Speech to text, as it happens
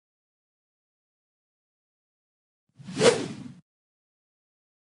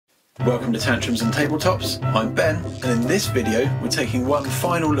Welcome to Tantrums and Tabletops, I'm Ben, and in this video we're taking one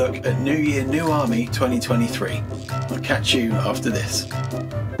final look at New Year, New Army 2023. I'll catch you after this.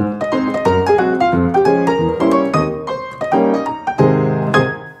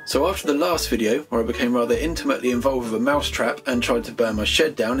 So after the last video, where I became rather intimately involved with a mousetrap and tried to burn my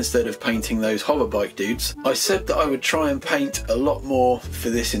shed down instead of painting those hoverbike dudes, I said that I would try and paint a lot more for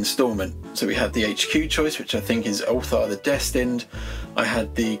this instalment. So we had the HQ choice, which I think is Votann the Destined. I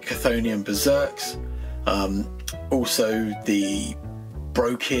had the Chthonian Berserks, also the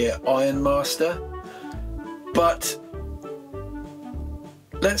Brokir Iron Master. But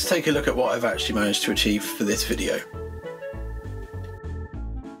let's take a look at what I've actually managed to achieve for this video.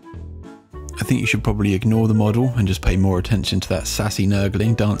 I think you should probably ignore the model and just pay more attention to that sassy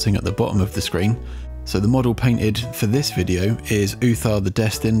nurgling dancing at the bottom of the screen. So the model painted for this video is Votann the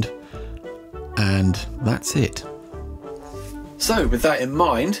Destined, and that's it. So with that in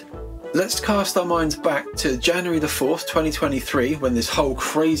mind, let's cast our minds back to January the 4th, 2023, when this whole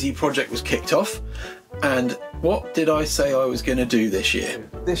crazy project was kicked off. And what did I say I was going to do this year?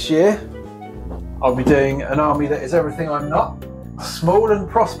 This year, I'll be doing an army that is everything I'm not. Small and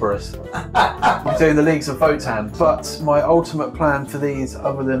prosperous. I'm doing the Leagues of Votann, but my ultimate plan for these,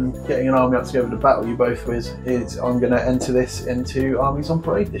 other than getting an army up together to battle you both with, is I'm going to enter this into Armies on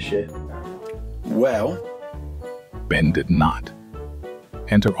Parade this year. Well, Ben did not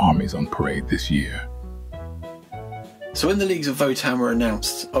enter Armies on Parade this year. So when the Leagues of Votann were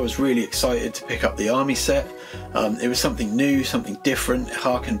announced, I was really excited to pick up the army set. It was something new, something different, it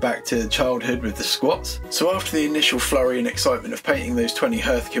harkened back to childhood with the squats. So after the initial flurry and excitement of painting those 20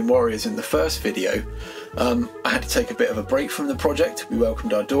 Hearthkin warriors in the first video, I had to take a bit of a break from the project. We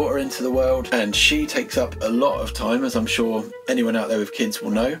welcomed our daughter into the world, and she takes up a lot of time, as I'm sure anyone out there with kids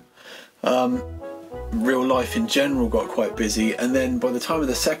will know. Real life in general got quite busy, and then by the time of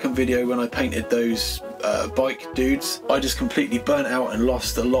the second video, when I painted those bike dudes, I just completely burnt out and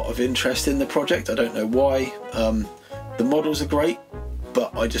lost a lot of interest in the project. I don't know why. The models are great,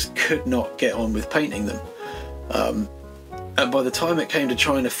 but I just could not get on with painting them. And by the time it came to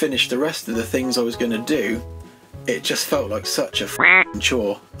trying to finish the rest of the things I was going to do, it just felt like such a f***ing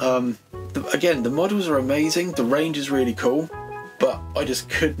chore. Again, the models are amazing, the range is really cool, but I just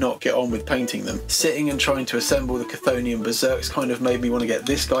could not get on with painting them. Sitting and trying to assemble the Chthonian Berserks kind of made me want to get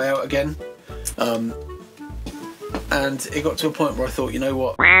this guy out again. And it got to a point where I thought, you know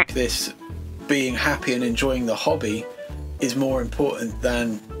what, this, being happy and enjoying the hobby is more important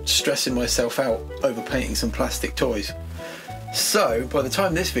than stressing myself out over painting some plastic toys. So by the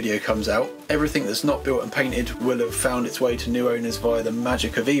time this video comes out, everything that's not built and painted will have found its way to new owners via the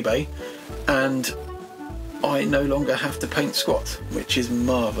magic of eBay, and I no longer have to paint squat, which is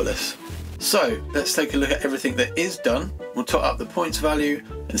marvellous. So let's take a look at everything that is done. We'll tot up the points value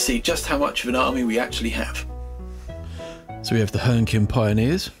and see just how much of an army we actually have. So we have the Hearthkin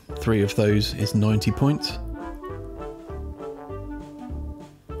Pioneers, 3 of those is 90 points.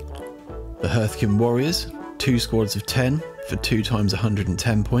 The Hearthkin Warriors, 2 squads of 10 for 2 times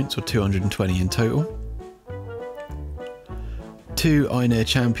 110 points, or 220 in total. 2 Iron Air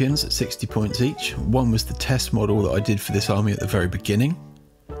Champions at 60 points each. One was the test model that I did for this army at the very beginning.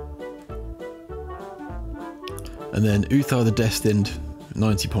 And then Votann the Destined,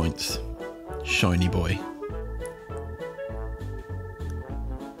 90 points. Shiny boy.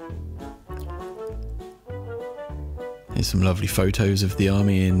 Here's some lovely photos of the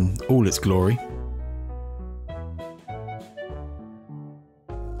army in all its glory.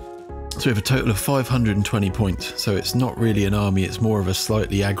 So we have a total of 520 points, so it's not really an army, it's more of a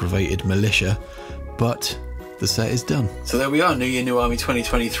slightly aggravated militia, but the set is done. So there we are, New Year, New Army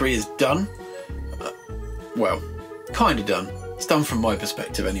 2023 is done. Well, kind of done. It's done from my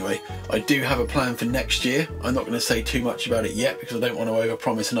perspective anyway. I do have a plan for next year. I'm not going to say too much about it yet because I don't want to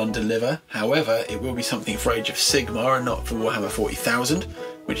overpromise and underdeliver. However, it will be something for Age of Sigmar and not for Warhammer 40,000,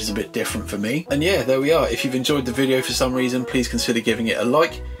 which is a bit different for me. And yeah, there we are. If you've enjoyed the video for some reason, please consider giving it a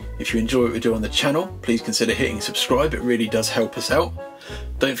like. If you enjoy what we do on the channel, please consider hitting subscribe, it really does help us out.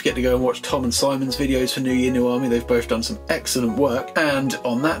 Don't forget to go and watch Tom and Simon's videos for New Year, New Army, they've both done some excellent work. And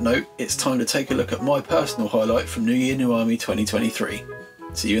on that note, it's time to take a look at my personal highlight from New Year, New Army 2023.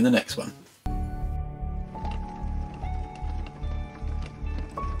 See you in the next one.